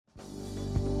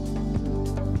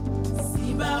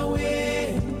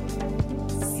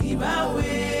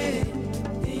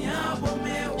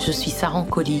je suis Sarah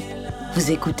Colli.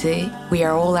 Vous écoutez We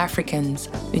Are All Africans,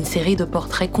 une série de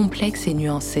portraits complexes et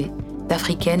nuancés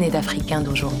d'Africaines et d'Africains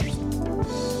d'aujourd'hui.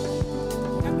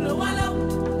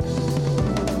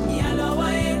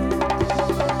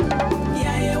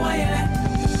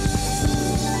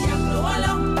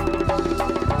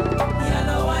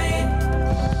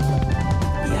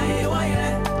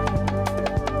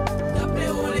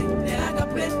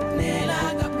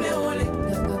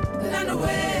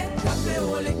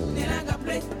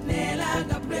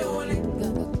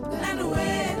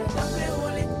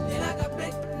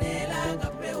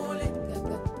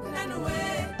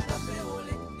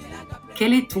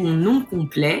 Quel est ton nom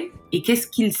complet et qu'est-ce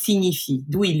qu'il signifie?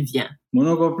 D'où il vient? Mon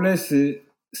nom complet, c'est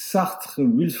Sartre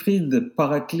Wilfried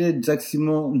Paraclet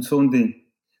Jacques-Simon Nsondé.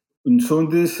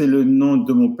 Nsondé, c'est le nom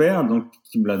de mon père, donc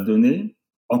qui me l'a donné,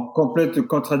 en complète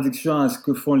contradiction à ce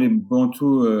que font les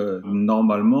Bantous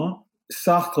normalement.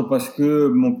 Sartre, parce que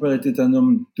mon père était un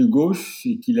homme de gauche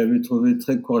et qu'il avait trouvé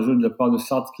très courageux de la part de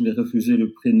Sartre qu'il ait refusé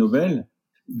le prix Nobel.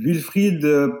 Wilfried,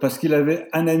 parce qu'il avait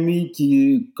un ami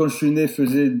qui, quand je suis né,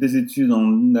 faisait des études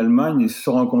en Allemagne. Ils se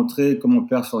sont rencontrés quand mon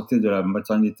père sortait de la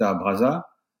maternité à Brazza.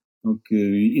 Donc,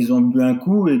 ils ont bu un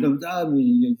coup et donc, mais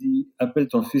il a dit, appelle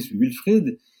ton fils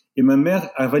Wilfried. Et ma mère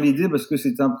a validé parce que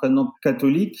c'était un prénom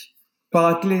catholique.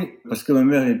 Paraclet, parce que ma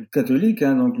mère est catholique,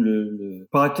 donc le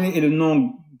Paraclet est le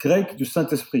nom grec du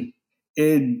Saint-Esprit.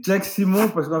 Et Jacques-Simon,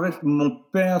 parce qu'en fait, mon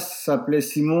père s'appelait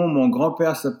Simon, mon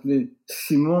grand-père s'appelait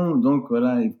Simon, donc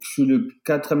voilà, je suis le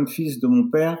 4e fils de mon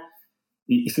père.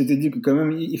 Et il s'était dit que quand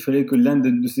même, il fallait que l'un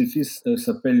de ses fils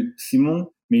s'appelle Simon,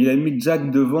 mais il a mis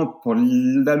Jack devant pour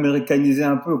l'américaniser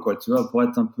un peu, quoi, tu vois, pour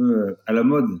être un peu à la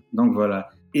mode. Donc voilà.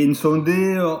 Et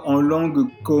Nsondé, en langue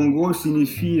Congo,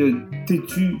 signifie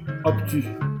têtu, obtus.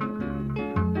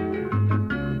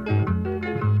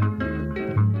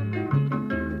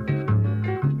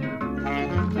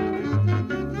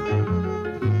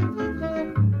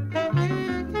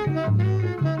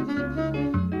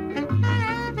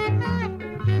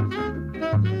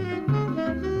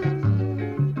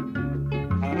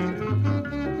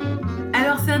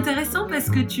 C'est intéressant parce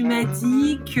que tu m'as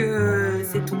dit que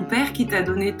c'est ton père qui t'a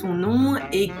donné ton nom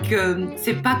et que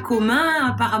c'est pas commun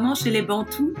apparemment chez les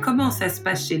Bantous. Comment ça se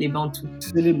passe chez les Bantous?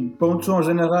 Chez les Bantous en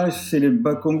général, chez les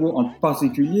Bakongo en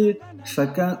particulier,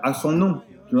 chacun a son nom.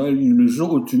 Tu vois, le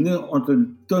jour où tu nais, on te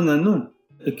donne un nom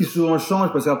et qui souvent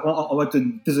change parce qu'après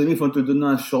tes amis vont te donner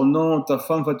un surnom, ta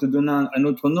femme va te donner un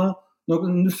autre nom. Donc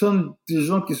nous sommes des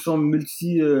gens qui sont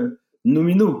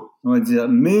nominaux, on va dire.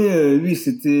 Mais oui,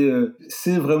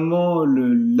 c'est vraiment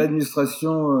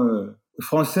l'administration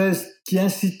française qui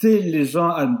incitait les gens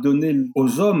à donner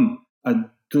aux hommes, à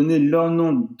donner leur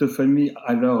nom de famille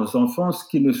à leurs enfants, ce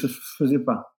qui ne se faisait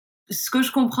pas. Ce que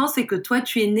je comprends, c'est que toi,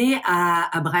 tu es né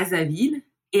à Brazzaville.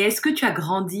 Et est-ce que tu as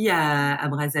grandi à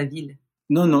Brazzaville?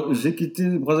 Non, j'ai quitté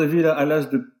Brazzaville à l'âge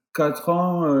de 4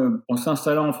 ans. On s'est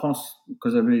installé en France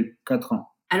quand j'avais 4 ans.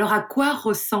 Alors, à quoi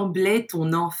ressemblait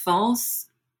ton enfance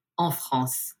en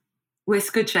France? Où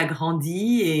est-ce que tu as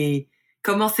grandi et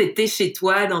comment c'était chez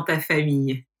toi, dans ta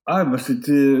famille?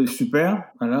 C'était super.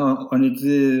 Voilà, on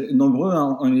était nombreux,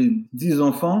 on est 10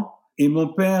 enfants. Et mon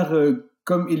père,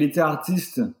 comme il était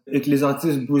artiste et que les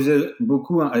artistes bougeaient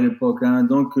beaucoup à l'époque,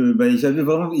 donc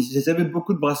j'avais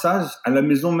beaucoup de brassage à la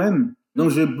maison même.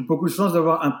 Donc j'ai beaucoup de chance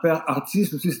d'avoir un père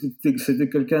artiste aussi. C'était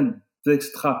quelqu'un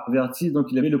d'extraverti, donc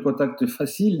il avait le contact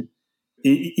facile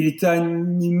et il était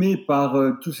animé par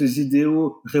tous ces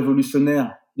idéaux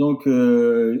révolutionnaires. Donc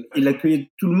il accueillait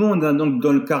tout le monde, donc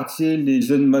dans le quartier, les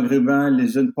jeunes maghrébins, les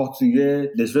jeunes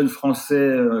portugais, les jeunes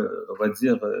français, on va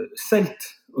dire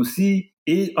celtes aussi.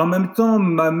 Et en même temps,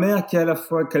 ma mère qui est à la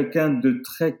fois quelqu'un de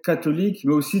très catholique,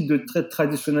 mais aussi de très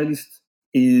traditionnaliste.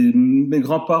 Et mes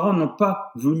grands-parents n'ont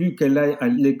pas voulu qu'elle aille à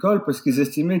l'école parce qu'ils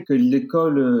estimaient que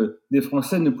l'école des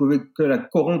Français ne pouvait que la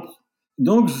corrompre.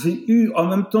 Donc, j'ai eu en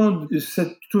même temps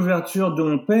cette ouverture de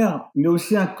mon père, mais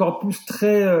aussi un corpus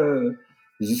très...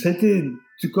 J'étais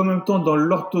en même temps dans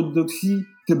l'orthodoxie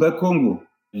des Bakongo.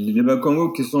 Les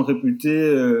Bakongo qui sont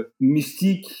réputés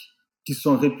mystiques, qui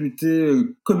sont réputés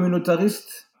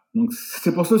communautaristes. Donc,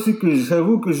 c'est pour ça aussi que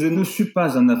j'avoue que je ne suis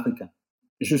pas un Africain.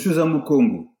 Je suis un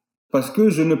Mukongo. Parce que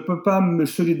je ne peux pas me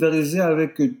solidariser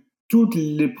avec toutes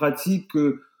les pratiques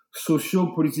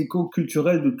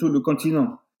socio-politico-culturelles de tout le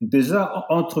continent. Déjà,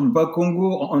 entre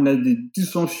Bakongo, on a des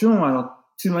dissensions. Alors,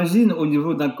 t'imagines, au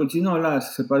niveau d'un continent, là,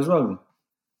 c'est pas jouable.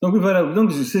 Donc voilà, donc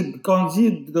j'ai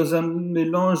grandi dans un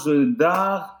mélange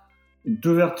d'art,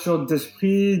 d'ouverture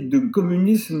d'esprit, de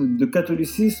communisme, de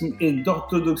catholicisme et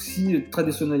d'orthodoxie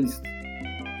traditionnaliste.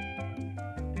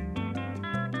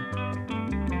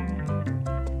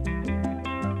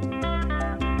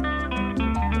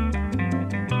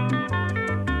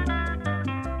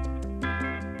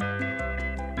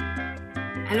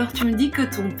 Alors tu me dis que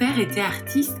ton père était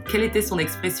artiste. Quelle était son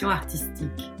expression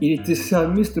artistique? Il était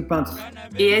céramiste peintre.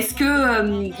 Et est-ce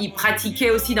que il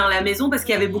pratiquait aussi dans la maison? Parce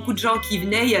qu'il y avait beaucoup de gens qui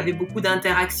venaient, il y avait beaucoup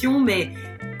d'interactions, mais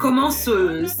comment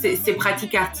ces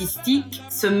pratiques artistiques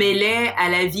se mêlaient à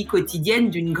la vie quotidienne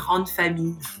d'une grande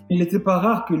famille? Il n'était pas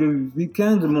rare que le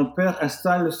week-end, mon père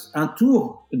installe un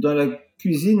tour dans la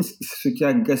cuisine, ce qui a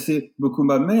agacé beaucoup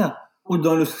ma mère, ou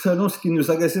dans le salon, ce qui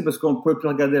nous agaçait parce qu'on ne pouvait plus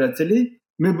regarder la télé.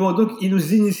 Mais bon, donc il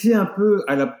nous initiait un peu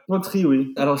à la poterie,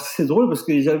 oui. Alors c'est drôle parce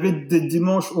qu'il y avait des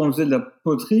dimanches où on faisait de la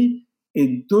poterie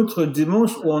et d'autres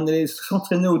dimanches où on allait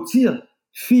s'entraîner au tir,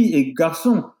 filles et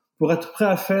garçons, pour être prêts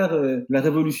à faire la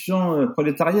révolution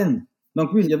prolétarienne.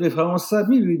 Donc oui, il y avait vraiment ça.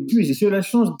 Oui, j'ai eu la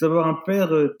chance d'avoir un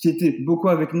père qui était beaucoup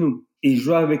avec nous. Il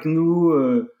jouait avec nous,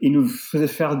 il nous faisait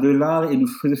faire de l'art, il nous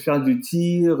faisait faire du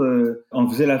tir, on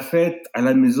faisait la fête à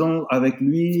la maison avec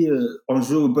lui, on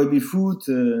jouait au baby-foot,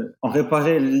 on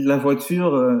réparait la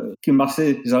voiture qui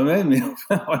marchait jamais, mais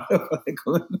enfin, on la réparait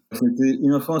quand même. C'était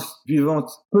une enfance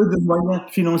vivante. Peu de moyens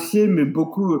financiers, mais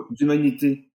beaucoup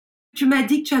d'humanité. Tu m'as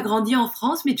dit que tu as grandi en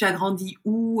France, mais tu as grandi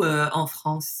où en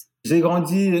France? J'ai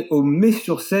grandi au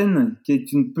Mets-sur-Seine, qui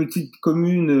est une petite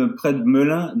commune près de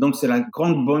Melun, donc c'est la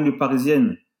grande banlieue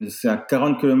parisienne. C'est à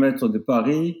 40 km de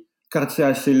Paris, quartier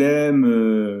HLM,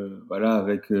 voilà,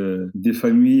 avec des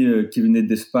familles qui venaient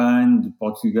d'Espagne, du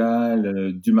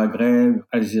Portugal, du Maghreb,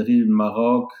 Algérie,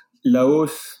 Maroc,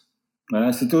 Laos.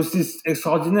 Voilà, c'était aussi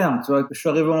extraordinaire, tu vois. Je suis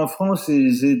arrivé en France et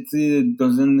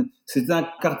c'était un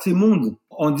quartier monde.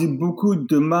 On dit beaucoup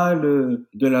de mal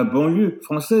de la banlieue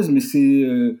française, mais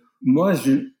moi,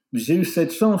 j'ai eu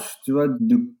cette chance, tu vois,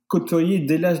 de côtoyer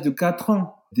dès l'âge de 4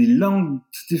 ans des langues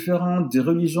différentes, des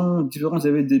religions différentes. Il y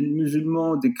avait des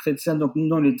musulmans, des chrétiens, donc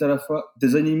nous, on était à la fois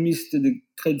des animistes, des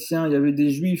chrétiens, il y avait des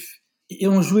juifs. Et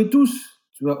on jouait tous,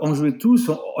 tu vois,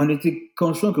 on était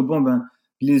conscients que,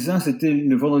 les uns, c'était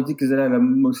le vendredi qu'ils allaient à la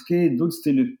mosquée, d'autres,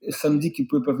 c'était le samedi qu'ils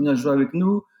pouvaient pas venir jouer avec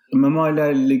nous. Maman allait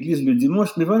à l'église le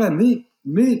dimanche, mais voilà,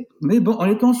 mais bon, on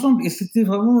était ensemble et c'était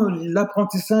vraiment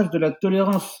l'apprentissage de la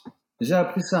tolérance. J'ai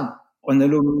appris ça. On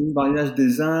allait au mariage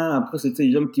des uns, après c'était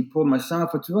Yom Kippour, machin.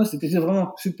 Enfin, tu vois, c'était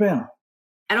vraiment super.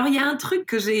 Alors, il y a un truc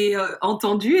que j'ai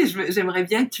entendu et j'aimerais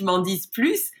bien que tu m'en dises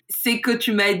plus. C'est que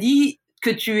tu m'as dit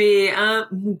que tu es un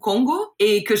Mukongo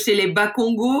et que chez les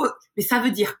Bakongo, mais ça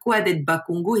veut dire quoi d'être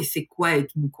Bakongo et c'est quoi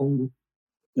être Mukongo?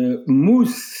 Mou,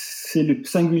 c'est le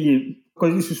singulier. Quand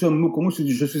je dis je suis un Mukongo,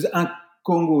 je suis un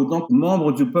Congo, donc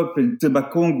membre du peuple de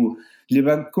Bakongo. Les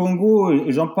Bakongo,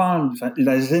 j'en parle, enfin,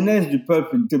 la genèse du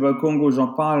peuple de Bakongo, j'en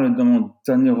parle dans mon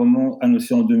dernier roman, Un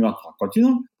océan de mer, 3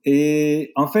 continents.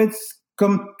 Et en fait,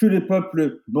 comme tous les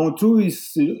peuples bantous,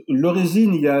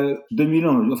 l'origine, il y a 2000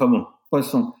 ans, enfin bon,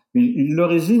 passons. Mais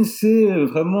l'origine, c'est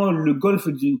vraiment le golfe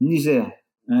du Niger.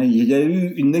 Hein, il y a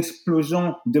eu une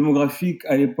explosion démographique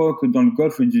à l'époque dans le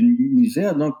golfe du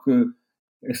Niger, donc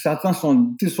certains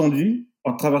sont descendus,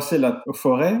 ont traversé la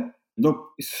forêt, donc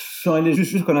ils sont allés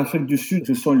jusqu'en Afrique du Sud.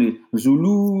 Ce sont les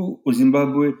Zoulous, au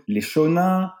Zimbabwe, les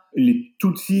Shona, les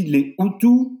Tutsis, les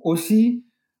Hutus aussi.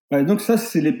 Donc ça,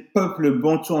 c'est les peuples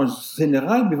bantous en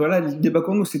général, mais voilà, les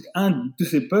Bakongo, c'est un de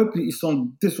ces peuples. Ils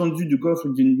sont descendus du golfe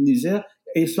du Niger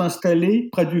et ils sont installés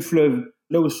près du fleuve,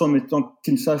 là où sont maintenant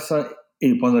Kinshasa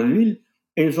et Brazzaville,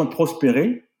 et ils ont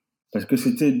prospéré parce que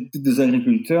c'était des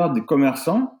agriculteurs, des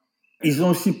commerçants. Ils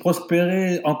ont aussi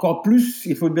prospéré encore plus,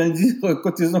 il faut bien dire,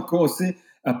 quand ils ont commencé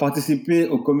à participer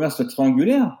au commerce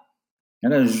triangulaire.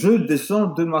 Là, je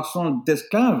descends de marchands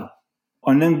d'esclaves.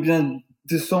 On aime bien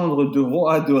descendre de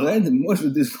roi de reine. Moi, je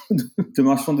descends de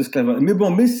marchands d'esclaves. Mais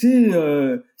bon,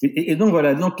 et donc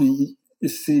voilà, donc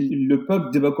c'est le peuple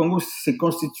des Bakongo s'est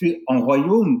constitué en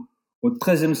royaume au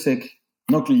XIIIe siècle.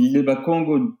 Donc les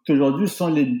Bakongo d'aujourd'hui sont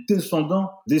les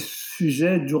descendants des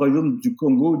sujets du royaume du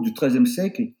Congo du XIIIe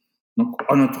siècle. Donc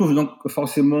on en trouve donc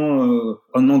forcément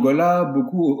en Angola,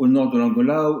 beaucoup au nord de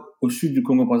l'Angola, au sud du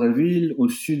Congo-Brazzaville, au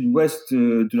sud-ouest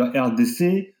de la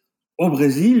RDC, au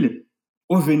Brésil,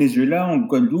 au Venezuela, en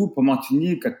Guadeloupe, en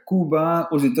Martinique, à Cuba,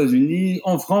 aux États-Unis,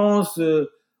 en France,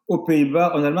 aux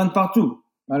Pays-Bas, en Allemagne, partout.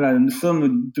 Voilà, nous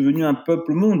sommes devenus un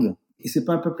peuple monde. Et c'est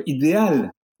pas un peuple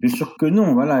idéal. Bien sûr que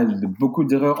non. Voilà, beaucoup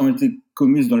d'erreurs ont été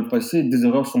commises dans le passé, des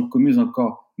erreurs sont commises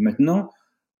encore maintenant.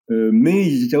 Mais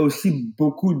il y a aussi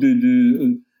beaucoup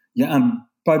il y a un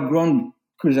background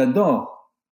que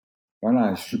j'adore.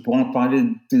 Voilà, je pourrais en parler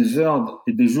des heures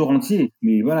et des jours entiers.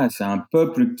 Mais voilà, c'est un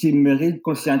peuple qui mérite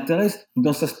qu'on s'y intéresse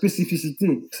dans sa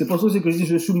spécificité. C'est pour ça aussi que je dis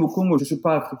je suis Mukongo, je suis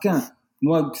pas africain.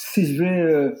 Moi,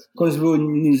 quand je vais au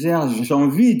Niger, j'ai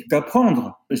envie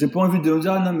d'apprendre. J'ai pas envie de me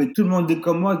dire, ah non, mais tout le monde est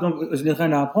comme moi, donc je n'ai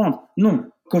rien à apprendre. Non.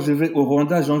 Quand je vais au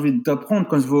Rwanda, j'ai envie d'apprendre.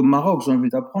 Quand je vais au Maroc, j'ai envie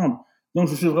d'apprendre. Donc,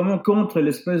 je suis vraiment contre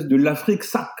l'espèce de l'Afrique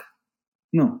sac.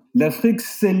 Non, l'Afrique,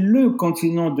 c'est le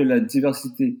continent de la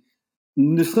diversité.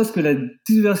 Ne serait-ce que la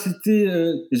diversité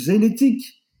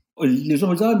génétique. Les gens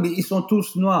vont dire, ah, mais ils sont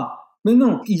tous noirs. Mais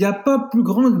non, il n'y a pas plus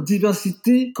grande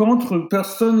diversité qu'entre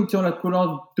personnes qui ont la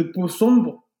couleur de peau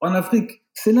sombre en Afrique.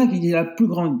 C'est là qu'il y a la plus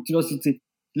grande diversité.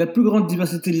 La plus grande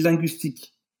diversité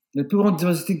linguistique, la plus grande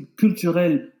diversité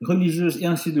culturelle, religieuse et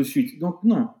ainsi de suite. Donc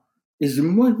non. Et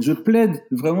moi, je plaide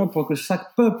vraiment pour que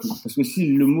chaque peuple, parce que si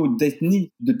le mot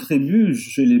d'ethnie, de tribu,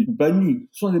 je l'ai banni,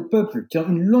 ce sont des peuples qui ont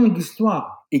une longue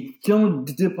histoire et qui ont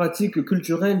des pratiques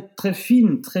culturelles très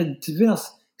fines, très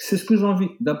diverses. C'est ce que j'ai envie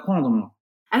d'apprendre, moi.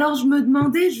 Alors, je me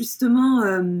demandais justement,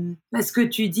 parce que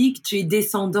tu dis que tu es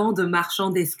descendant de marchands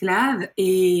d'esclaves,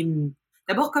 et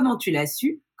d'abord, comment tu l'as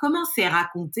su? Comment c'est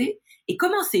raconté? Et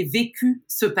comment c'est vécu,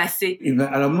 ce passé? Et ben,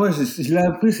 alors moi, je l'ai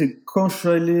appris, c'est quand je suis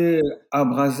allé à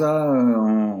Brazza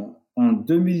en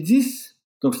 2010.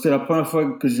 Donc, c'était la première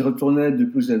fois que j'y retournais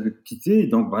depuis que j'avais quitté.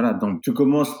 Donc, voilà. Donc, tu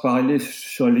commences par aller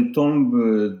sur les tombes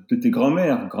de tes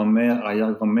grands-mères. Grand-mère,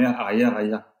 arrière-grand-mère,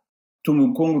 arrière. Tout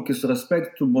Mukongo qui se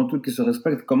respecte, tout Bantou qui se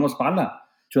respecte, commence par là.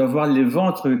 Tu vas voir les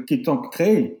ventres qui t'ont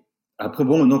créé. Après,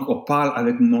 bon, donc, on parle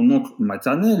avec mon oncle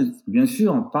maternel, bien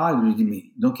sûr, on parle, je lui dis, mais,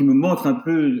 donc, il me montre un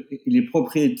peu les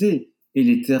propriétés et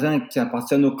les terrains qui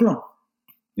appartiennent au clan.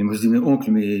 Et moi, je dis, mais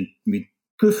oncle, mais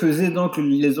que faisaient donc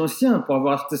les anciens pour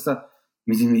avoir acheté ça?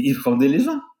 Il me dit, mais ils vendaient les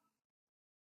gens.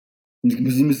 Moi,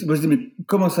 je dis, mais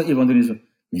comment ça, ils vendaient les gens?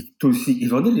 Mais toi aussi, ils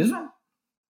vendaient les gens.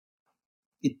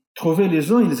 Ils trouvaient les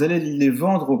gens, ils allaient les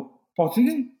vendre aux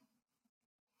Portugais.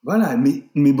 Voilà,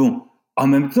 mais bon, en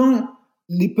même temps,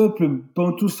 les peuples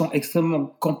bantous sont extrêmement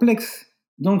complexes.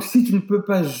 Donc, si tu ne peux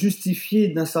pas justifier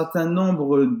d'un certain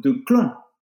nombre de clans,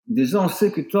 déjà, on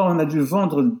sait que toi, on a dû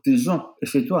vendre des gens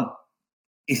chez toi.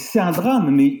 Et c'est un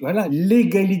drame, mais voilà,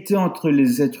 l'égalité entre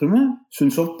les êtres humains, ce ne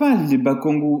sont pas les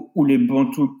Bakongo ou les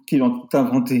Bantous qui l'ont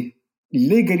inventé.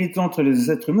 L'égalité entre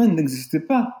les êtres humains n'existait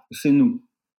pas chez nous.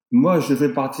 Moi, je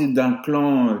fais partie d'un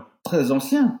clan très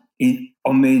ancien et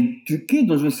on m'a éduqué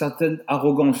dans une certaine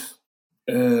arrogance.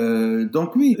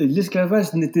 Donc oui,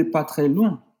 l'esclavage n'était pas très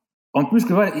loin. En plus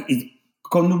que voilà,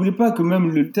 qu'on n'oublie pas que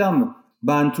même le terme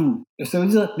Bantou, ça veut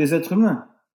dire les êtres humains.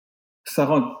 Ça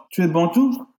rend, tu es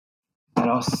Bantou,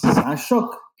 alors c'est un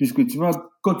choc puisque tu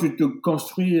vois, quand tu te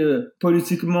construis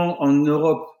politiquement en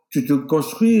Europe, tu te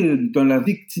construis dans la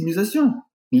victimisation.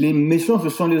 Les méchants, ce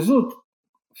sont les autres,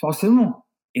 forcément.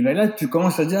 Et ben là, tu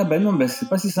commences à dire, ah ben non, ben c'est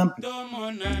pas si simple.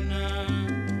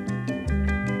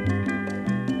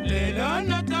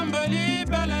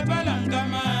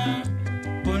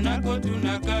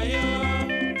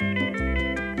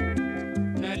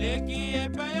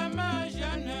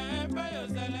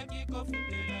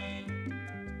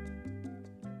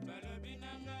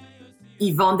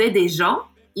 Ils vendaient des gens,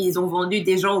 ils ont vendu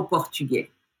des gens aux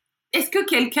Portugais. Est-ce que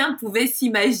quelqu'un pouvait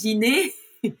s'imaginer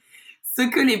ce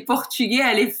que les Portugais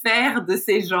allaient faire de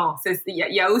ces gens? Il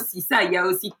y a aussi ça, il y a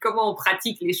aussi comment on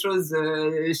pratique les choses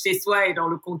chez soi et dans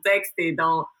le contexte et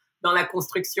dans la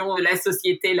construction de la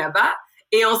société là-bas.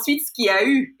 Et ensuite, ce qu'il y a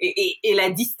eu, et la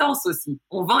distance aussi.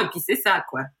 On vend et puis c'est ça,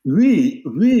 quoi. Oui,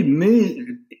 mais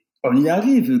on y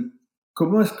arrive.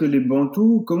 Comment est-ce que les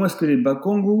Bantous, comment est-ce que les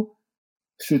Bakongo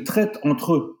se traitent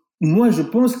entre eux? Moi, je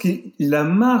pense que la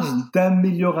marge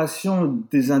d'amélioration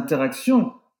des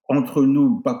interactions entre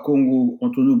nous, Bakongo,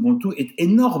 entre nous, Bantous, est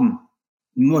énorme.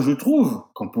 Moi, je trouve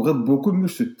qu'on pourrait beaucoup mieux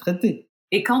se traiter.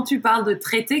 Et quand tu parles de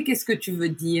traiter, qu'est-ce que tu veux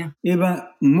dire? Eh ben,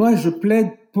 moi, je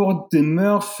plaide pour des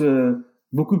mœurs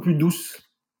beaucoup plus douces.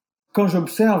 Quand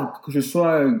j'observe, que ce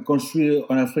soit quand je suis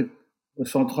en Afrique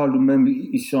centrale ou même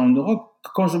ici en Europe,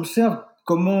 quand j'observe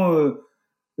comment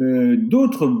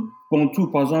d'autres Bantous,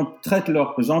 par exemple, traitent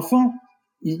leurs enfants,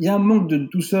 il y a un manque de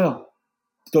douceur.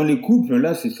 Dans les couples,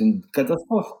 là, c'est une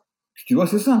catastrophe. Tu vois,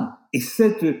 c'est ça. Et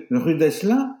cette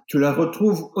rudesse-là, tu la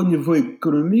retrouves au niveau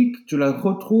économique, tu la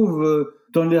retrouves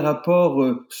dans les rapports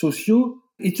sociaux,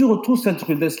 et tu retrouves cette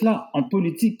rudesse-là en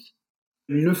politique.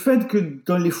 Le fait que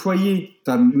dans les foyers,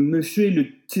 tu as monsieur le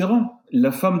tyran,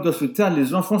 la femme doit se taire,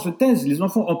 les enfants se taisent, les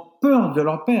enfants ont peur de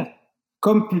leur père.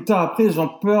 Comme plus tard après, ils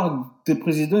ont peur des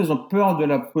présidents, ils ont peur de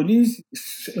la police.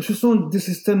 Ce sont des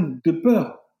systèmes de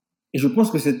peur. Et je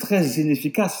pense que c'est très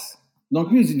inefficace. Donc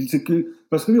oui, c'est que,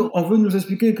 parce que on veut nous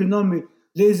expliquer que non, mais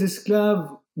les esclaves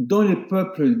dans les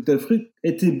peuples d'Afrique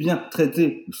étaient bien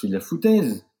traités. C'est de la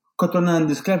foutaise. Quand on a un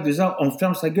esclave, déjà, on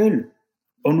ferme sa gueule.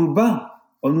 On nous bat.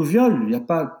 On nous viole. Il y a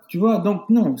pas, tu vois, donc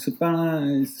non, c'est pas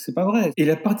vrai. Et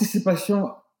la participation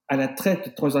à la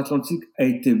traite transatlantique a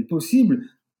été possible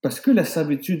parce que la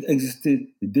servitude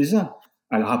existait déjà.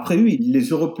 Alors après, oui, les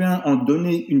Européens ont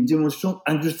donné une dimension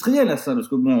industrielle à ça, parce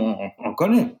que bon, on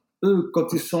connaît. Eux,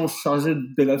 quand ils sont chargés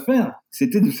de l'affaire, c'est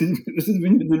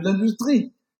devenu de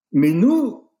l'industrie. Mais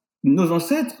nous, nos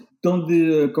ancêtres, dans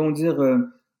des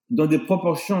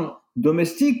proportions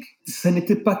domestiques, ça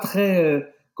n'était pas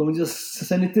très,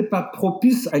 ça n'était pas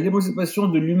propice à l'émancipation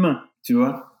de l'humain, tu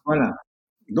vois. Voilà.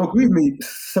 Donc oui, mais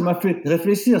ça m'a fait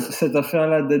réfléchir, cette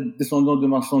affaire-là d'être descendant de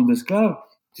marchands d'esclaves.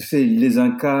 Tu sais, les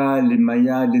Incas, les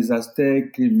Mayas, les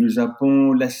Aztèques, le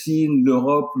Japon, la Chine,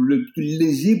 l'Europe,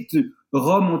 l'Égypte,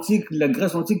 Rome antique, la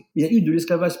Grèce antique, il y a eu de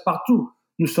l'esclavage partout.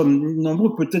 Nous sommes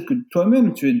nombreux, peut-être que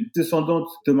toi-même, tu es descendante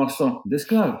de marchands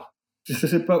d'esclaves. Je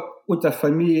ne sais pas où ta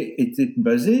famille était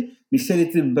basée, mais si elle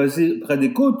était basée près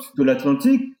des côtes de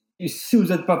l'Atlantique, et si vous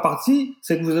n'êtes pas parti,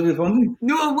 c'est que vous avez vendu.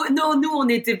 Non, nous, on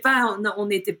n'était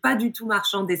pas du tout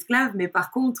marchands d'esclaves, mais par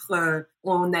contre,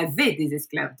 on avait des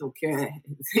esclaves. Donc,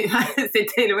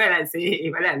 c'était,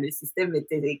 voilà, le système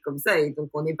était comme ça, et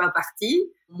donc on n'est pas parti.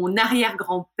 Mon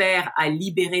arrière-grand-père a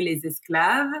libéré les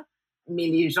esclaves, mais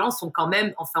les gens sont quand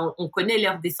même, enfin, on connaît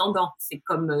leurs descendants.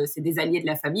 C'est des alliés de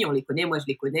la famille, on les connaît. Moi, je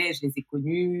les connais, je les ai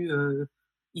connus.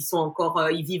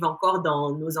 Ils vivent encore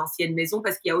dans nos anciennes maisons,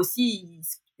 parce qu'il y a aussi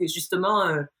justement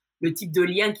le type de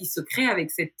lien qui se crée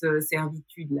avec cette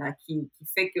servitude-là, qui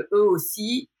fait que eux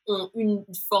aussi ont une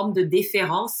forme de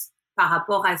déférence par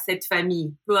rapport à cette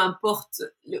famille. Peu importe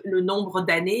le nombre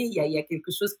d'années, il y a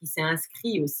quelque chose qui s'est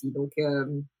inscrit aussi. Donc,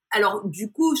 alors,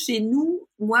 du coup, chez nous,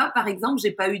 moi, par exemple,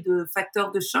 j'ai pas eu de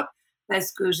facteur de choc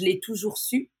parce que je l'ai toujours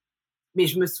su. Mais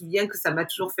je me souviens que ça m'a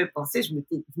toujours fait penser. Je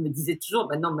me disais toujours,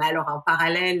 bah non, mais alors en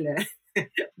parallèle.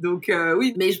 Donc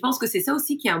oui, mais je pense que c'est ça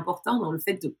aussi qui est important dans le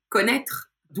fait de connaître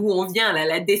d'où on vient,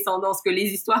 la descendance, que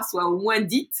les histoires soient au moins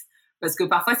dites, parce que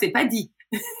parfois c'est pas dit.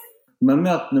 Ma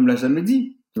mère ne me l'a jamais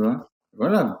dit, tu vois.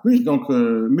 Voilà, oui, donc,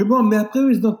 mais bon, mais après,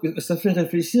 oui, donc, ça fait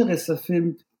réfléchir et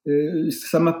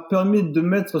ça m'a permis de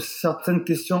mettre certaines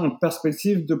questions en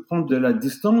perspective, de prendre de la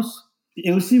distance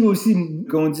et aussi,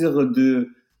 comment dire, de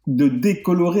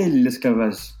décolorer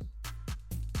l'esclavage.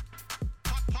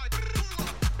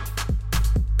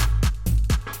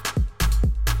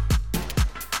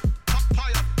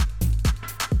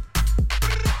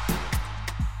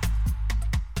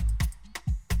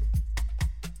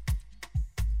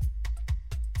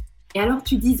 Et alors,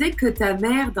 tu disais que ta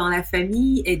mère dans la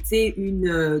famille était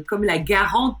comme la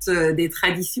garante des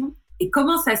traditions. Et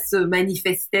comment ça se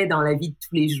manifestait dans la vie de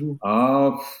tous les jours?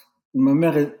 Ah, ma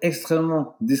mère est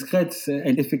extrêmement discrète, elle a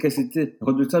une efficacité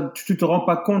redoutable. Tu te rends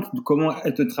pas compte de comment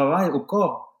elle te travaille au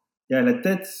corps et à la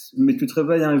tête, mais tu te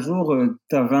réveilles un jour,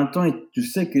 tu as 20 ans et tu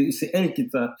sais que c'est elle qui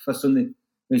t'a façonné.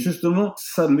 Mais justement,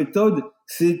 sa méthode,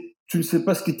 c'est tu ne sais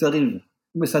pas ce qui t'arrive,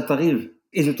 mais ça t'arrive.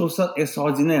 Et je trouve ça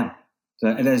extraordinaire.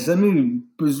 Elle a jamais eu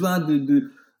besoin de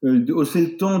hausser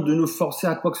le ton, de nous forcer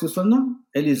à quoi que ce soit. Non,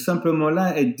 elle est simplement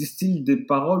là, elle distille des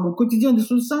paroles au quotidien, des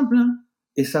choses simples, hein.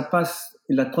 Et ça passe,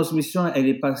 la transmission, elle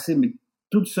est passée, mais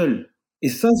toute seule. Et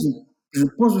ça, je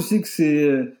pense aussi que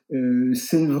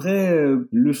c'est une vraie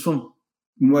leçon.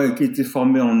 Moi, qui ai été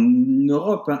formé en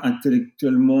Europe, hein,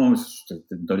 intellectuellement,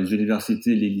 dans les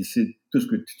universités, les lycées, tout ce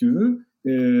que tu veux,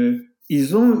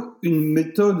 ils ont une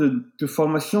méthode de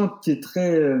formation qui est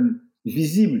très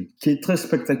visible, qui est très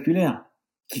spectaculaire,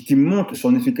 qui montre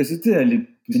son efficacité.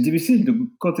 C'est difficile de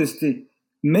contester.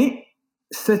 Mais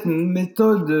cette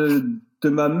méthode de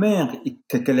ma mère,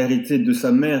 qu'elle a hérité de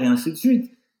sa mère et ainsi de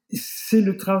suite, c'est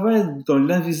le travail dans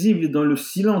l'invisible et dans le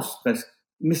silence presque.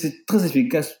 Mais c'est très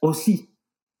efficace aussi.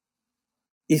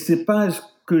 Et c'est pas ce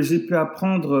que j'ai pu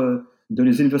apprendre dans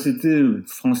les universités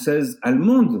françaises,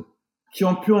 allemandes, qui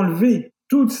ont pu enlever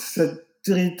tout cet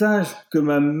héritage que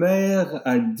ma mère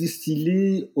a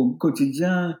distillé au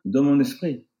quotidien dans mon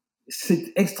esprit.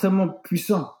 C'est extrêmement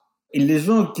puissant. Et les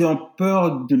gens qui ont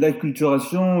peur de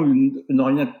l'acculturation n'ont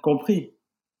rien compris.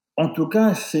 En tout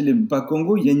cas, chez les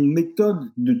Bakongo, il y a une méthode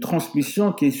de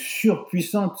transmission qui est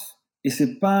surpuissante. Et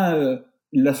c'est pas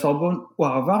la Sorbonne ou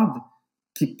Harvard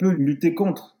qui peut lutter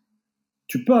contre.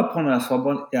 Tu peux apprendre à la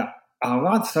Sorbonne et à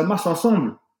Harvard, ça marche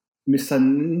ensemble. Mais ça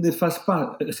n'efface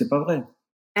pas. C'est pas vrai.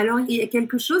 Alors, il y a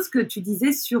quelque chose que tu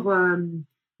disais sur même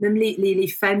les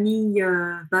familles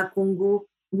Bakongo,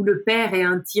 où le père est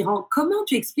un tyran. Comment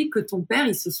tu expliques que ton père,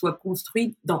 il se soit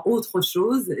construit dans autre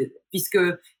chose,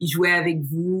 puisqu'il jouait avec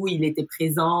vous, il était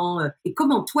présent, et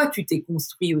comment toi, tu t'es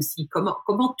construit aussi?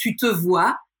 Comment tu te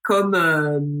vois comme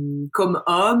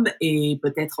homme et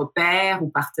peut-être père ou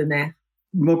partenaire?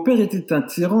 Mon père était un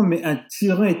tyran, mais un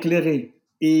tyran éclairé.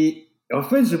 Et en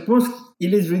fait, je pense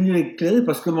qu'il est devenu éclairé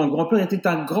parce que mon grand-père était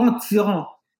un grand tyran.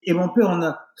 Et mon père en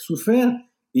a souffert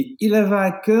et il avait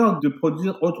à cœur de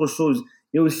produire autre chose.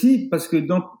 Et aussi parce que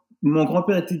donc, mon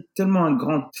grand-père était tellement un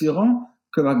grand tyran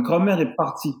que ma grand-mère est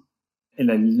partie. Elle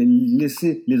a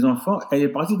laissé les enfants, elle est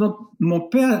partie. Donc, mon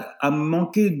père a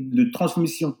manqué de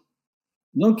transmission.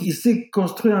 Donc, il s'est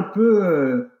construit un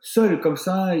peu seul, comme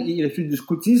ça. Il a fait du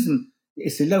scoutisme. Et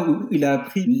c'est là où il a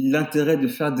appris l'intérêt de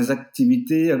faire des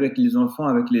activités avec les enfants,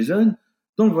 avec les jeunes.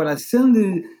 Donc, voilà,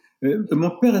 mon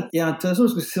père est intéressant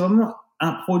parce que c'est vraiment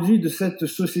un produit de cette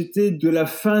société de la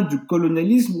fin du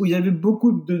colonialisme où il y avait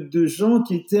beaucoup de gens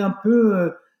qui étaient un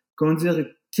peu, comment dire,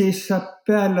 qui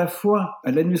échappaient à la fois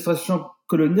à l'administration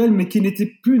coloniale, mais qui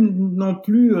n'étaient plus non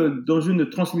plus dans une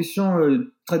transmission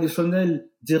traditionnelle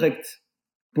directe.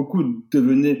 Beaucoup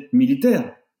devenaient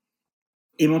militaires.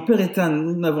 Et mon père était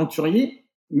un aventurier,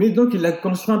 mais donc il a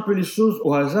construit un peu les choses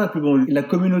au hasard. Puis bon, la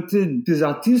communauté des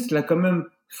artistes l'a quand même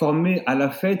formé à la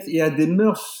fête et à des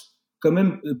mœurs quand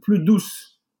même plus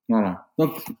douces. Voilà.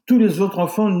 Donc tous les autres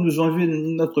enfants nous enviaient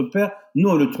notre père. Nous,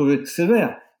 on le trouvait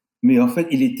sévère, mais en fait,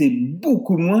 il était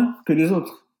beaucoup moins que les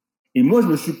autres. Et moi, je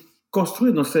me suis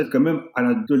construit dans cette, quand même, à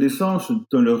l'adolescence,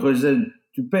 dans le rejet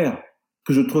du père,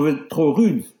 que je trouvais trop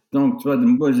rude. Donc, tu vois,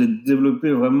 moi, j'ai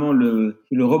développé vraiment le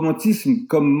romantisme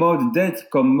comme mode d'être,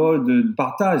 comme mode de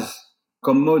partage,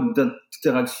 comme mode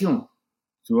d'interaction.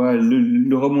 Tu vois,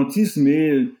 le romantisme est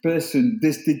une espèce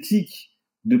d'esthétique,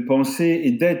 de penser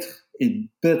et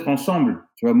d'être ensemble.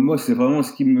 Tu vois, moi, c'est vraiment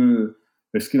ce qui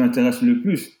m'intéresse le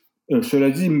plus. Cela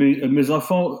dit, mes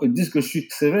enfants disent que je suis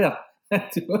sévère,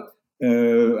 tu vois.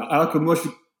 Alors que moi, je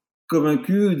suis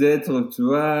convaincu d'être, tu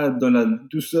vois, dans la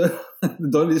douceur,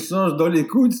 dans l'échange, dans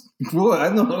l'écoute.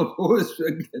 Ah non, je suis...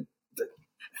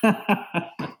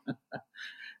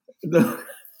 Donc...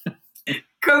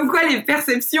 Comme quoi les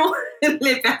perceptions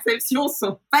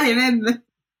sont pas les mêmes.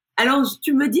 Alors,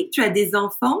 tu me dis que tu as des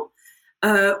enfants.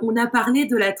 On a parlé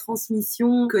de la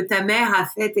transmission que ta mère a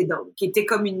faite et qui était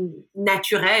comme une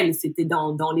naturelle, c'était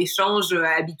dans l'échange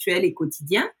habituel et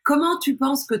quotidien. Comment tu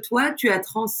penses que toi, tu as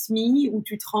transmis ou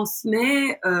tu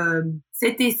transmets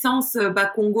cette essence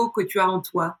Bakongo que tu as en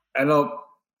toi?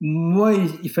 Alors, moi,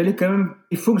 il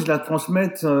faut que je la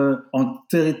transmette en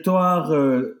territoire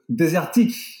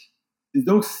désertique. Et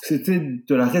donc, c'était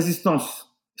de la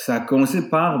résistance. Ça a commencé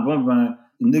par,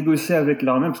 négocier avec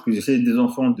leur mère, parce que j'essayais des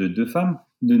enfants de 2 femmes,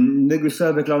 de négocier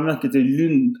avec leur mère qui était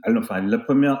la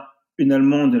première une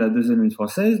allemande et la deuxième une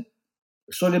française,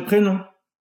 sur les prénoms.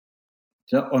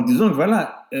 En disant que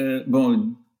voilà,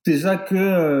 déjà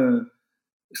que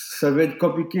ça va être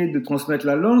compliqué de transmettre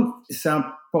la langue, c'est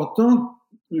important,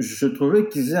 je trouvais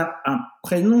qu'ils aient un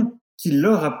prénom qui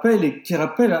leur rappelle et qui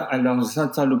rappelle à leurs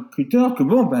interlocuteurs que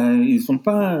ils sont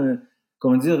pas...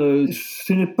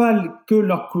 ce n'est pas que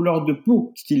leur couleur de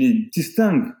peau qui les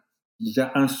distingue. Il y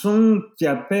a un son qui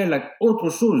appelle à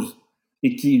autre chose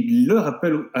et qui leur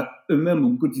rappelle à eux-mêmes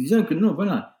au quotidien que non,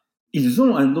 voilà, ils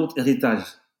ont un autre héritage.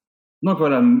 Donc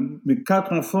voilà, mes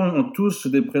 4 enfants ont tous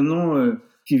des prénoms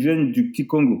qui viennent du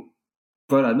Kikongo.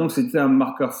 Voilà, donc c'était un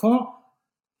marqueur fort.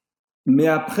 Mais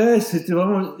après, c'était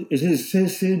vraiment... J'ai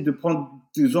essayé de prendre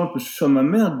des exemples sur ma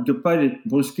mère, de ne pas les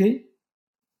brusquer,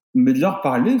 mais de leur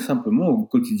parler simplement au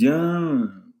quotidien.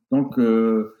 Donc,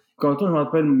 quand je me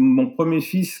rappelle, mon premier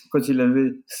fils, quand il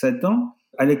avait 7 ans,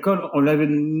 à l'école, on l'avait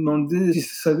demandé s'il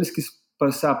savait ce qui se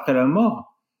passait après la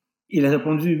mort. Il a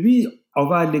répondu, oui, on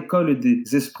va à l'école des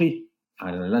esprits.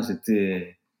 Alors là,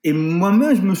 c'était... Et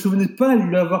moi-même, je me souvenais pas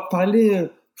lui avoir parlé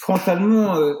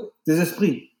frontalement des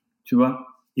esprits, tu vois.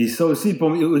 Et ça aussi,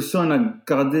 on a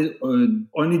gardé,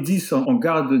 on est 10, on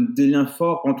garde des liens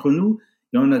forts entre nous,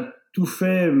 et on a tout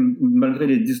fait malgré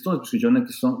les distances, parce qu'il y en a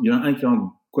un qui est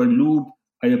en Guadeloupe,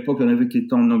 à l'époque, il y en avait qui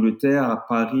étaient en Angleterre, à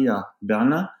Paris, à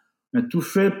Berlin. On a tout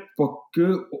fait pour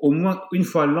que, au moins une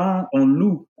fois l'an, on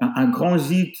loue un grand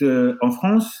gîte en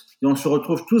France, et on se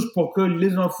retrouve tous pour que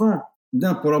les enfants,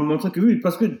 pour leur montrer que oui,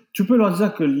 parce que tu peux leur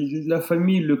dire que la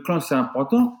famille, le clan, c'est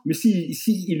important, mais si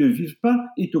ils le vivent pas,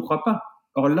 ils te croient pas.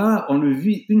 Or là, on le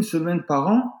vit une semaine par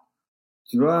an,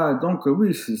 tu vois, donc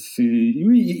oui,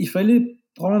 oui, il fallait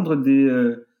prendre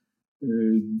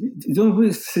donc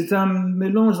oui, c'est un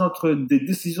mélange entre des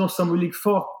décisions symboliques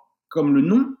fortes, comme le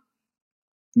nom,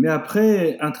 mais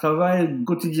après, un travail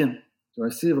quotidien. Tu vois,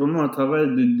 c'est vraiment un travail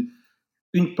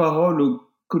une parole au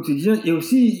quotidien, et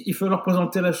aussi, il faut leur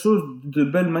présenter la chose de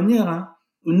belle manière, hein.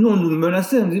 Nous, on nous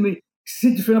menaçait, on nous disait, mais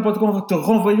si tu fais n'importe quoi, on va te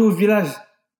renvoyer au village.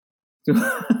 Tu vois.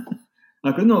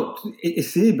 Donc non,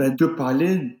 essayer de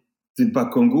parler des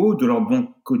Bakongo, de leur bon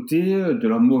côté, de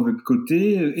leur mauvais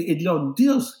côté, et de leur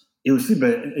dire, et aussi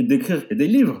d'écrire des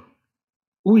livres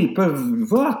où ils peuvent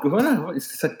voir que voilà,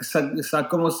 ça a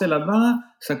commencé là-bas,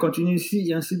 ça continue ici,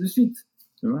 et ainsi de suite.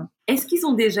 tu vois. Est-ce qu'ils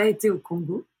ont déjà été au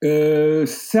Congo?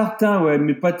 Certains, ouais,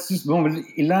 mais pas tous. Bon,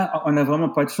 et là, on n'a vraiment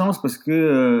pas de chance parce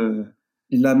que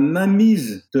la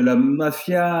mainmise de la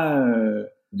mafia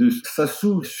de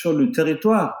Sassou sur le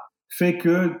territoire fait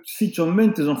que si tu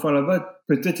emmènes tes enfants là-bas,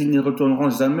 peut-être ils n'y retourneront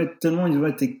jamais tellement ils vont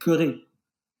être écœurés.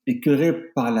 Écœurés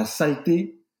par la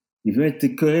saleté, ils vont être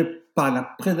écœurés par la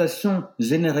prédation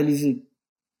généralisée.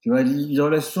 Tu vois, les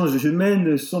relations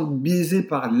humaines sont biaisées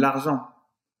par l'argent.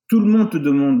 Tout le monde te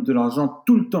demande de l'argent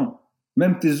tout le temps.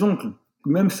 Même tes oncles,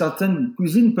 même certaines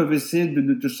cousines peuvent essayer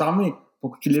de te charmer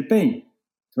pour que tu les payes.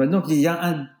 Tu vois, donc il y a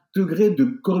un degré de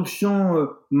corruption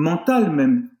mentale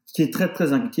même qui est très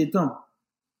très inquiétant.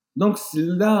 Donc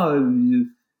là,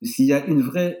 s'il y a une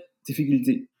vraie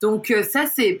difficulté. Donc ça,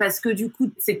 c'est parce que du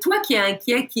coup, c'est toi qui es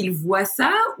inquiet qu'ils voient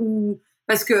ça ou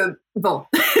parce que, bon,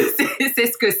 c'est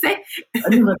ce que c'est. Ah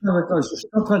non, attends, je suis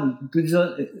en train de te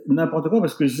dire n'importe quoi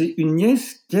parce que j'ai une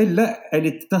nièce qui, là, elle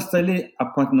est installée à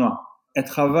Pointe-Noire. Elle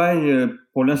travaille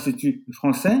pour l'Institut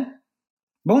français.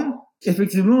 Bon,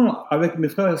 effectivement, avec mes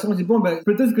frères et sœurs, on dit, bon, ben,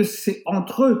 peut-être que c'est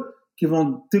entre eux qui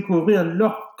vont découvrir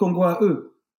leur Congo à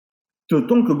eux.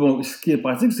 D'autant que, bon, ce qui est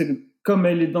pratique, c'est que comme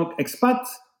elle est donc expat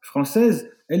française,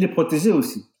 elle est protégée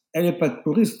aussi. Elle n'est pas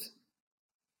touriste.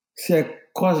 Si elle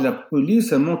croise la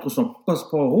police, elle montre son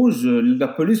passeport rouge, la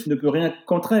police ne peut rien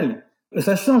contre elle. Et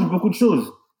ça change beaucoup de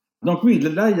choses. Donc oui,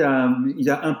 là, il y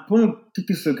a un pont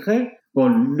qui se crée. Bon,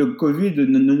 le Covid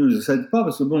ne nous aide pas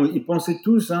parce que bon, ils pensaient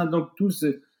tous, hein, donc tous,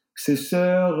 ses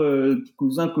sœurs,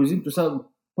 cousins, cousines, tout ça,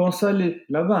 pensent aller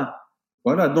là-bas.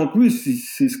 Voilà, donc oui,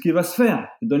 c'est ce qui va se faire.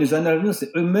 Dans les années à venir,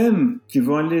 c'est eux-mêmes qui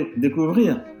vont aller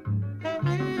découvrir.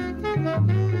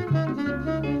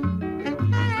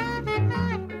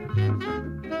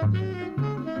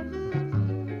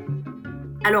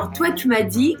 Alors toi, tu m'as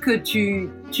dit que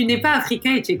tu n'es pas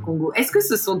africain et tu es Congo. Est-ce que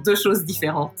ce sont deux choses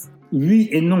différentes? Oui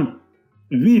et non.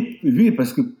 Oui,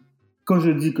 parce que quand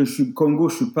je dis que je suis Congo,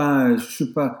 je suis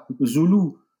pas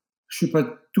Zoulou, je suis pas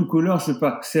tout couleur, je suis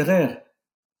pas Sérère,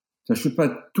 je suis pas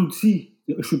Tutsi,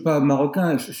 je suis pas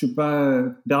marocain, je suis pas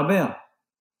berbère.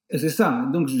 Et c'est ça.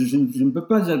 Donc je ne peux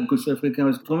pas dire que je suis africain.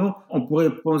 Autrement, on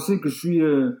pourrait penser que je suis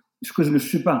ce que je ne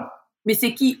suis pas. Mais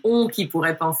c'est qui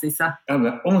pourrait penser ça? Ah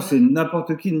ben, on, c'est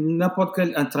n'importe qui, n'importe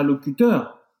quel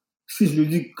interlocuteur. Si je lui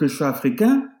dis que je suis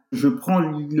africain, je prends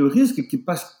le risque qu'il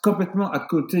passe complètement à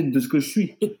côté de ce que je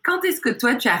suis. Et quand est-ce que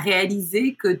toi, tu as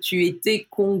réalisé que tu étais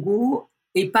Congo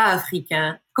et pas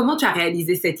africain? Comment tu as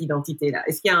réalisé cette identité-là?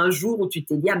 Est-ce qu'il y a un jour où tu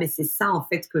t'es dit, ah, mais c'est ça en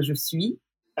fait que je suis?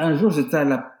 Un jour, j'étais à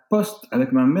la poste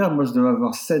avec ma mère. Moi, je devais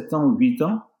avoir 7 ans, 8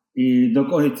 ans. Et donc,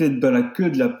 on était dans la queue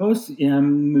de la poste et un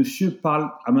monsieur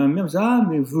parle à ma mère. Il dit, ah,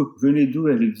 mais vous venez d'où?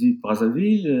 Elle lui dit,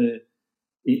 Brazzaville.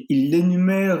 Et il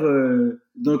énumère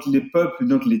donc les peuples,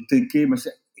 donc les Téké.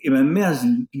 Et ma mère,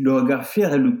 le regard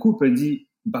fier, elle le coupe, elle dit,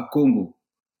 Bakongo.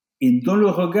 Et dans le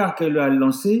regard qu'elle a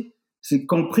lancé, j'ai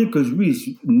compris que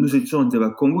oui, nous étions des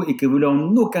Bakongo et qu'elle voulait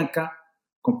en aucun cas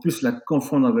qu'on puisse la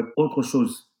confondre avec autre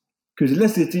chose. Que là,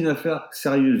 c'était une affaire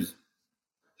sérieuse.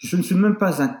 Je ne suis même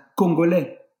pas un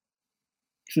Congolais.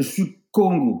 Je suis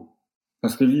Congo.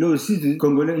 Parce que là aussi, les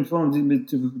Congolais, une fois, on me dit, mais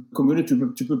Congolais,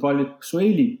 tu peux parler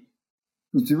Swahili.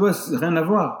 Tu vois, rien à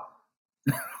voir.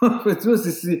 En fait, tu vois,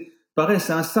 c'est pareil,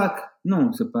 c'est un sac.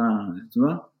 Non, c'est pas un, tu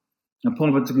vois. Après,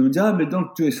 on va te dire, ah, mais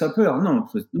donc tu es sapeur. Non,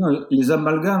 non, les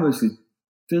amalgames, c'est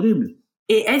terrible.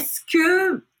 Et est-ce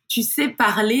que tu sais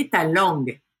parler ta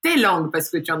langue? Tes langues, parce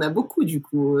que tu en as beaucoup du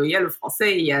coup. Il y a le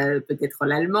français, il y a peut-être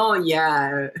l'allemand, il y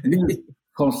a... Oui,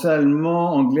 français,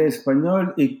 allemand, anglais,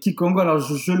 espagnol et Kikongo. Alors,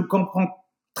 je le comprends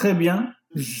très bien.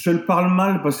 Je le parle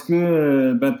mal parce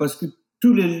que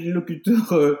tous les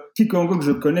locuteurs Kikongo que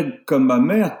je connais, comme ma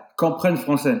mère, comprennent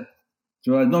français.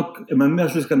 Tu vois, donc, ma mère,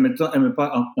 jusqu'à maintenant, elle me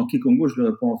parle en Kikongo, je lui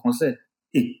réponds en français.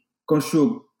 Et quand je suis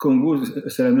au Congo,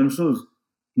 c'est la même chose.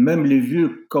 Même les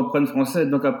vieux comprennent français.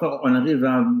 Donc après, on arrive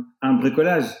à un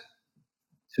bricolage.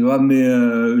 Tu vois, mais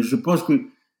je pense que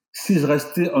si je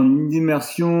restais en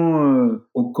immersion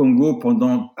au Congo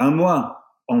pendant un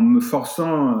mois, en me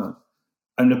forçant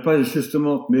à ne pas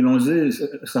justement mélanger,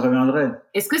 ça reviendrait.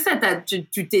 Est-ce que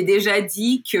tu t'es déjà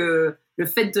dit que le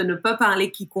fait de ne pas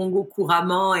parler Kikongo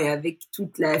couramment et avec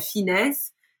toute la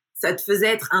finesse, ça te faisait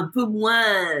être un peu moins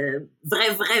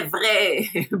vrai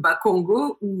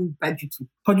Bakongo ou pas du tout?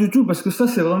 Pas du tout, parce que ça,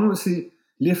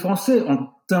 les Français ont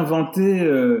inventé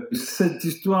cette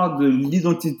histoire de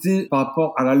l'identité par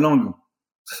rapport à la langue.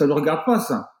 Ça ne regarde pas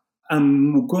ça.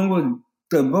 Au Congo,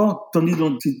 d'abord, ton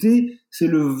identité, c'est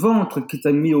le ventre qui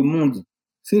t'a mis au monde.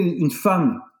 C'est une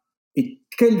femme. Et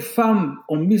quelles femmes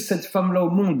ont mis cette femme-là au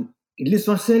monde? Et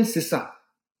l'essentiel, c'est ça.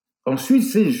 Ensuite,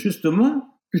 c'est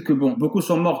justement, puisque bon, beaucoup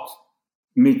sont mortes.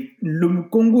 Mais le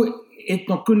Congo est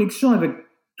en connexion avec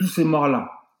tous ces morts-là.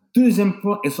 Deuxième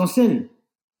point essentiel,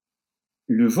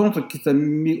 le ventre qui t'a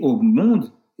mis au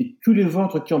monde et tous les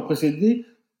ventres qui ont précédé,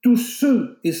 tous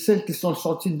ceux et celles qui sont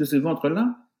sortis de ces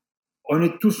ventres-là, on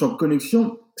est tous en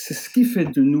connexion. C'est ce qui fait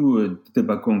de nous des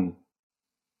Bakongo.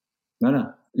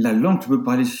 Voilà. La langue, tu peux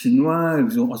parler chinois,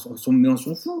 on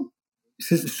s'en fout.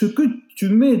 C'est ce que tu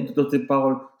mets dans tes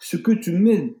paroles, ce que tu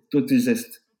mets dans tes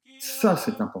gestes. Ça,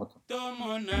 c'est important.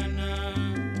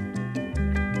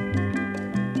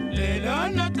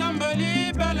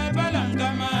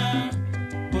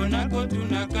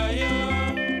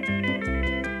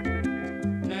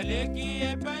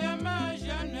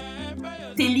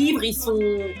 Tes livres, ils sont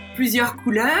plusieurs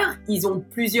couleurs, ils ont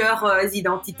plusieurs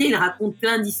identités, ils racontent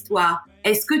plein d'histoires.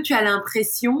 Est-ce que tu as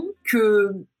l'impression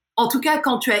que, en tout cas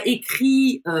quand tu as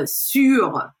écrit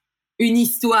sur une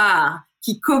histoire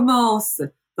qui commence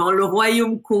dans le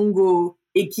royaume Congo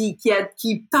et qui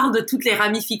parle de toutes les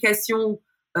ramifications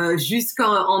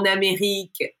jusqu'en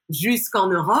Amérique, jusqu'en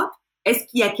Europe, est-ce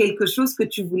qu'il y a quelque chose que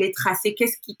tu voulais tracer?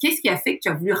 Qu'est-ce qui a fait que tu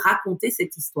as voulu raconter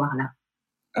cette histoire-là?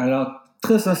 Alors,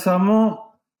 très sincèrement,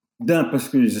 parce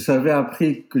que je savais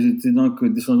après que j'étais donc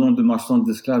descendant de marchands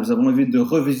d'esclaves, j'avais envie de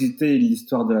revisiter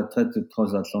l'histoire de la traite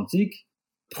transatlantique,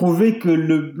 prouver que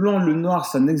le blanc, le noir,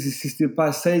 ça n'existait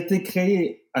pas. Ça a été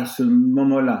créé à ce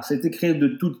moment-là. Ça a été créé de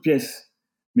toutes pièces.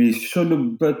 Mais sur le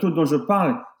bateau dont je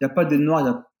parle, il n'y a pas de noirs, il n'y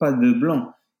a pas de blancs.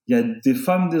 Il y a des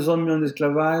femmes, des hommes mis en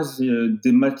esclavage,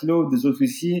 des matelots, des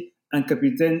officiers, un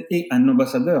capitaine et un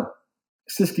ambassadeur.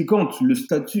 C'est ce qui compte, le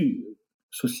statut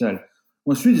social.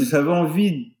 Ensuite, j'avais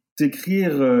envie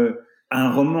d'écrire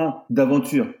un roman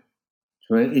d'aventure.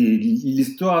 Tu vois, et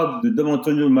l'histoire de Dom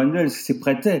Antonio Manuel s'y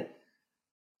prêtait.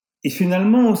 Et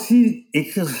finalement aussi,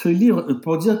 écrire ce livre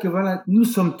pour dire que voilà, nous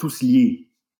sommes tous liés.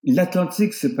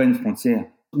 L'Atlantique, c'est pas une frontière.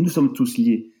 Nous sommes tous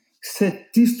liés.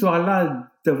 Cette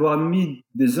histoire-là d'avoir mis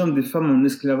des hommes, des femmes en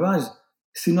esclavage,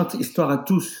 c'est notre histoire à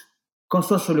tous. Qu'on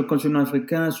soit sur le continent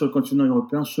africain, sur le continent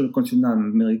européen, sur le continent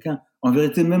américain, en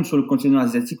vérité même sur le continent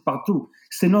asiatique, partout.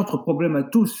 C'est notre problème à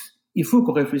tous. Il faut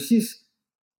qu'on réfléchisse.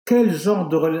 Quel genre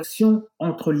de relation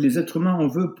entre les êtres humains on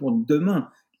veut pour demain?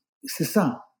 C'est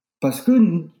ça. Parce que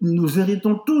nous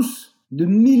héritons tous de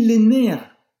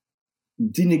millénaires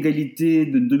d'inégalités,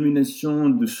 de domination,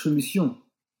 de soumission.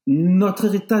 Notre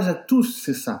héritage à tous,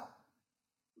 c'est ça.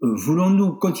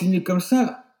 Voulons-nous continuer comme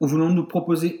ça ou voulons-nous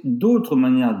proposer d'autres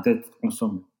manières d'être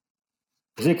ensemble?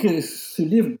 J'ai écrit ce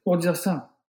livre pour dire ça.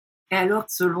 Et alors,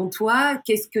 selon toi,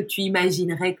 qu'est-ce que tu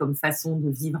imaginerais comme façon de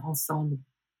vivre ensemble,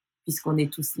 puisqu'on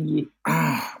est tous liés?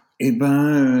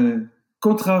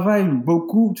 Qu'on travaille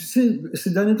beaucoup. Tu sais,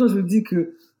 ces derniers temps, je me dis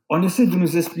qu'on essaie de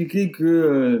nous expliquer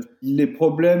que les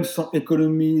problèmes sont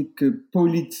économiques,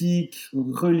 politiques,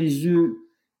 religieux.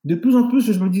 De plus en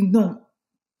plus, je me dis non,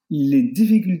 les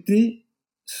difficultés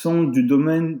sont du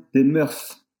domaine des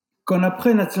mœurs. Qu'on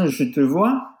apprenne à dire je te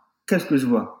vois, qu'est-ce que je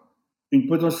vois? Une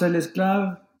potentielle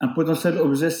esclave, un potentiel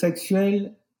objet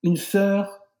sexuel, une sœur,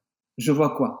 je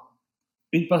vois quoi?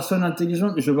 Une personne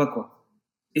intelligente, je vois quoi?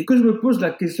 Et que je me pose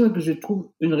la question et que je trouve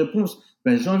une réponse,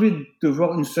 j'ai envie de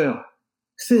voir une sœur.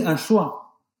 C'est un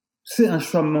choix. C'est un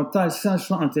choix mental, c'est un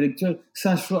choix intellectuel, c'est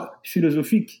un choix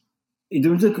philosophique. Et de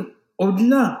me dire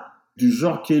qu'au-delà du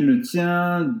genre qui est le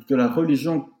tien, de la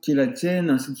religion qui est la tienne,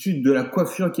 ainsi de suite, de la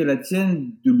coiffure qui est la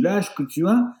tienne, de l'âge que tu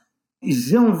as,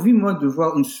 j'ai envie, moi, de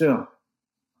voir une sœur.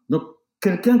 Donc,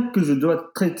 quelqu'un que je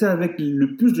dois traiter avec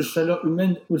le plus de chaleur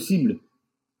humaine possible.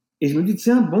 Et je me dis,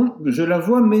 tiens, bon, je la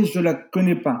vois, mais je la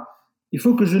connais pas. Il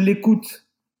faut que je l'écoute.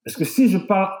 Parce que si je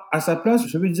parle à sa place,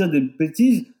 je vais dire des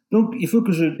bêtises, donc il faut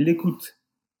que je l'écoute.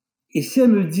 Et si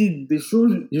elle me dit des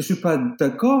choses, je suis pas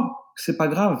d'accord, c'est pas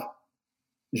grave.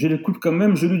 Je l'écoute quand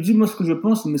même, je lui dis moi ce que je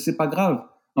pense, mais c'est pas grave.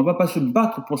 On va pas se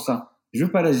battre pour ça. Je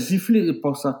veux pas la gifler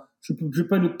pour ça. Je veux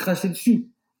pas lui cracher dessus.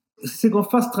 C'est qu'on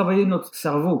fasse travailler notre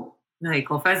cerveau. Et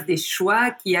qu'on fasse des choix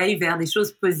qui aillent vers des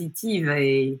choses positives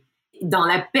et dans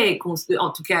la paix, en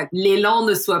tout cas, l'élan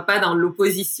ne soit pas dans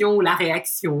l'opposition ou la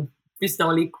réaction, plus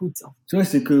dans l'écoute. Tu vois,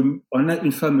 c'est qu'on a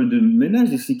une femme de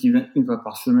ménage ici qui vient une fois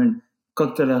par semaine.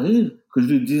 Quand elle arrive, que je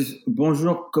lui dise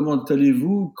bonjour, comment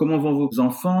allez-vous, comment vont vos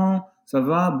enfants, ça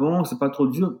va, bon, c'est pas trop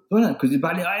dur. Voilà, que je dis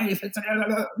allez, faites ça,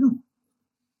 là. Non.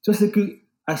 Tu vois, c'est que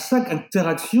à chaque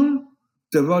interaction,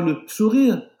 d'avoir le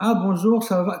sourire, ah bonjour,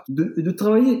 ça va, de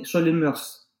travailler sur les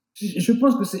mœurs. Je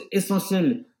pense que c'est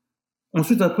essentiel.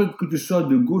 Ensuite, après, que tu sois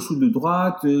de gauche ou de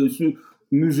droite,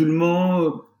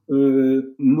 musulman,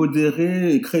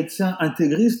 modéré, chrétien,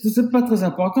 intégriste, c'est pas très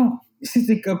important. Si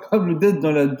tu es capable d'être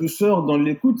dans la douceur, dans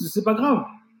l'écoute, c'est pas grave.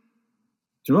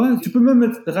 Tu vois, tu peux même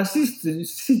être raciste.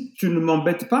 Si tu ne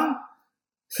m'embêtes pas,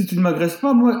 Si tu ne m'agresses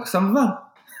pas, moi, ça me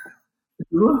va.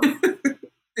 Tu vois?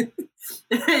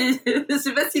 Je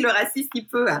sais pas si le raciste, il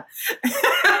peut. Hein.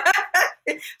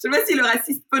 Je sais pas si le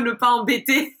raciste peut ne pas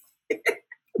embêter.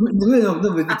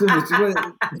 Non, mais tu vois.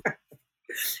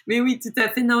 Mais oui, tout à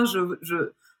fait. Non,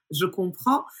 je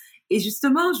comprends. Et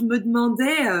justement, je me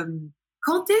demandais,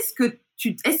 quand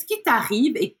est-ce qu'il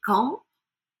t'arrive et quand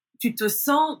tu te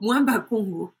sens moins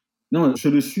Bakongo? Non, je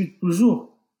le suis toujours.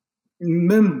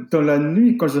 Même dans la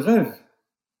nuit, quand je rêve.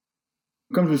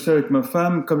 Comme je suis avec ma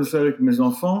femme, comme je suis avec mes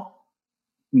enfants,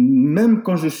 même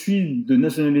quand je suis de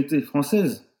nationalité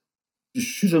française, je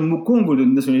suis un Mukongo de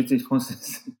nationalité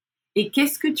française. Et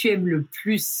qu'est-ce que tu aimes le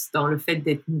plus dans le fait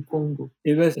d'être Mukongo?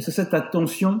 Et bien, c'est cette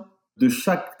attention de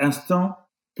chaque instant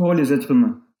pour les êtres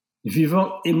humains,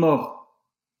 vivants et morts.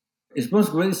 Et je pense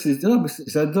que ouais,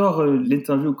 j'adore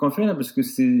l'interview qu'on fait là parce que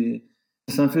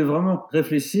ça me fait vraiment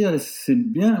réfléchir. Et c'est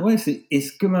bien. Ouais, et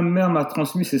ce que ma mère m'a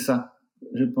transmis, c'est ça,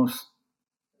 je pense.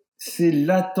 C'est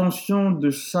l'attention de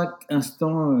chaque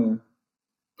instant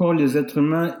pour les êtres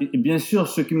humains et bien sûr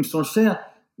ceux qui me sont chers,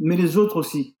 mais les autres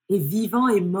aussi. Et vivants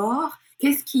et morts,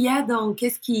 qu'est-ce qu'il y a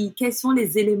quels sont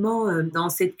les éléments dans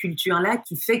cette culture-là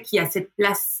qui fait qu'il y a cette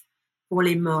place pour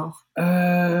les morts?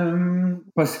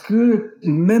 Parce que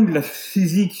même la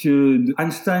physique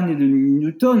d'Einstein et de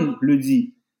Newton le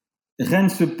dit. Rien ne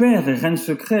se perd et rien ne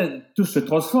se crée, tout se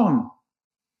transforme.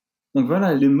 Donc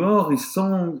voilà, les morts,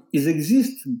 ils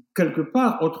existent quelque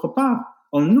part, autre part.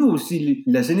 En nous aussi,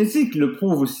 la génétique le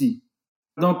prouve aussi.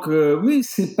 Donc oui,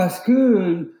 c'est parce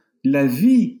que la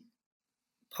vie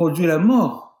produit la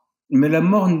mort. Mais la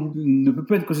mort ne peut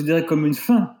pas être considérée comme une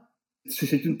fin.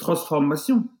 C'est une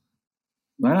transformation.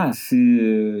 Voilà,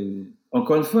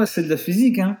 encore une fois, c'est de la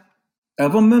physique. Hein.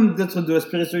 Avant même d'être de la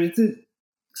spiritualité,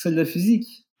 c'est de la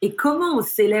physique. Et comment on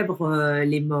célèbre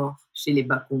les morts chez les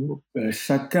Bakongo?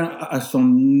 Chacun a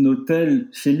son hôtel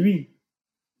chez lui.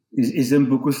 Ils aiment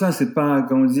beaucoup ça. C'est pas,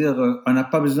 comment dire, on n'a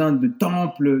pas besoin de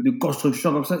temple, de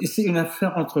construction comme ça. Et c'est une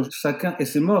affaire entre chacun et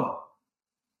ses morts.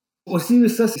 Aussi,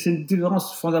 ça, c'est une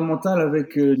différence fondamentale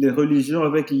avec les religions,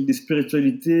 avec les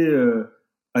spiritualités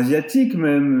asiatiques,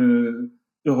 même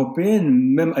européennes,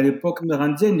 même à l'époque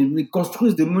amérindienne. Ils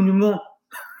construisent des monuments.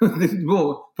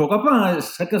 Bon, pourquoi pas, hein,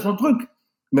 chacun son truc.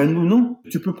 Ben nous, non.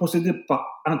 Tu peux procéder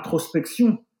par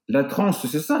introspection. La transe,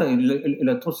 c'est ça.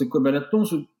 La transe, c'est quoi? Ben la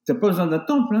transe, t'as pas besoin d'un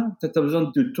temple. Hein. T'as besoin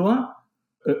de toi,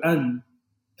 un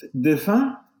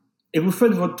défunt, et vous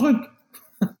faites votre truc.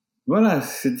 Voilà,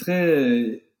 c'est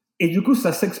très... Et du coup,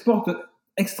 ça s'exporte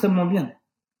extrêmement bien.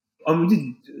 On me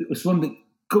dit souvent, mais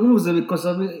comment vous avez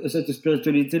conservé cette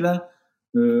spiritualité-là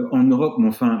en Europe? Mais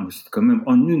enfin, c'est quand même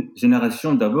en une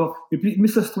génération d'abord. Et puis, mais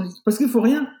ça se trouve, parce qu'il faut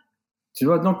rien. Tu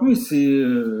vois, donc oui, c'est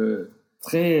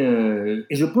très...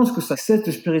 et je pense que cette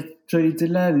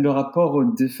spiritualité-là, le rapport aux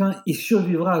défunts, il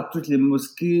survivra à toutes les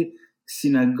mosquées,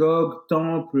 synagogues,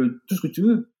 temples, tout ce que tu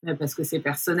veux. Ouais, parce que c'est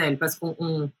personnel, parce qu'on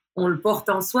le porte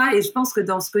en soi. Et je pense que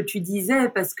dans ce que tu disais,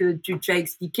 parce que tu as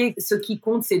expliqué, ce qui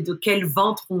compte, c'est de quel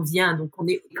ventre on vient. Donc, on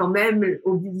est quand même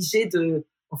obligé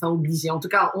en tout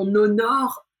cas, on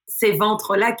honore ces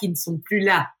ventres-là qui ne sont plus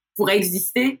là pour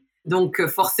exister. Donc,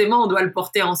 forcément, on doit le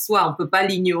porter en soi. On peut pas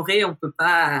l'ignorer, on peut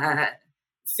pas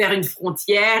faire une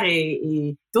frontière.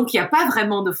 Et donc, il n'y a pas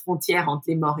vraiment de frontière entre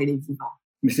les morts et les vivants.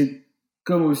 Mais c'est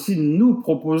comme aussi nous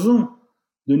proposons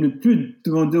de ne plus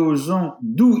demander aux gens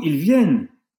d'où ils viennent,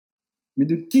 mais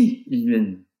de qui ils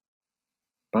viennent.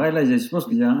 Pareil, là, je pense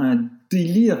qu'il y a un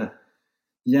délire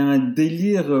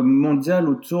mondial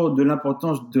autour de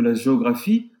l'importance de la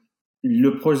géographie.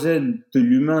 Le projet de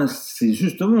l'humain, c'est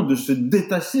justement de se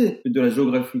détacher de la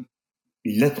géographie.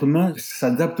 L'être humain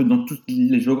s'adapte dans toutes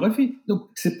les géographies. Donc,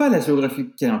 c'est pas la géographie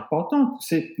qui est importante,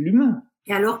 c'est l'humain.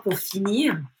 Et alors, pour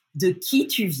finir, de qui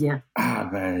tu viens? Ah,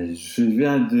 ben, je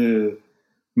viens de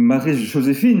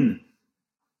Marie-Joséphine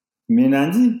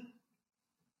Ménandi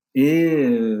et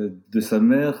de sa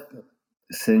mère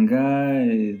Senga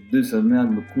et de sa mère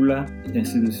Mokula, et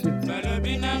ainsi de suite.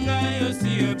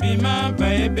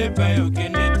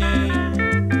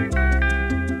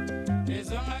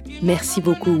 Merci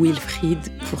beaucoup Wilfried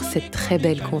pour cette très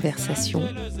belle conversation.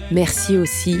 Merci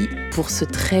aussi pour ce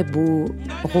très beau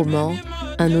roman,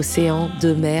 Un océan,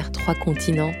 2 mers, 3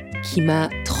 continents, qui m'a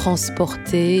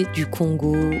transportée du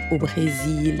Congo au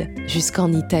Brésil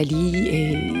jusqu'en Italie,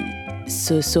 et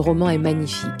ce roman est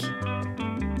magnifique.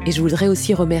 Et je voudrais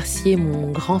aussi remercier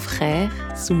mon grand frère,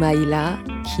 Soumaïla,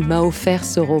 qui m'a offert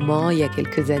ce roman il y a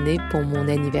quelques années pour mon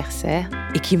anniversaire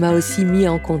et qui m'a aussi mis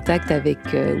en contact avec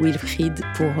Wilfried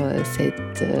pour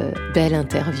cette belle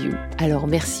interview. Alors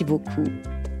merci beaucoup.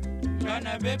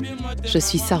 Je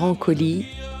suis Saran Colli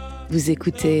Vous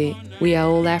écoutez We Are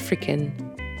All African.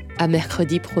 À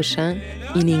mercredi prochain,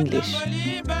 in English.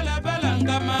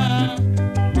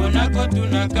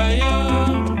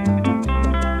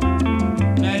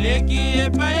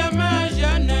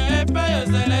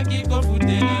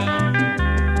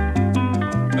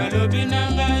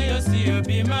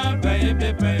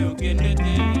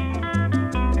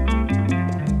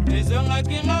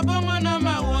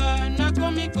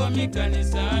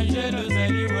 Kanisa Angelo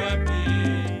zali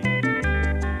wapi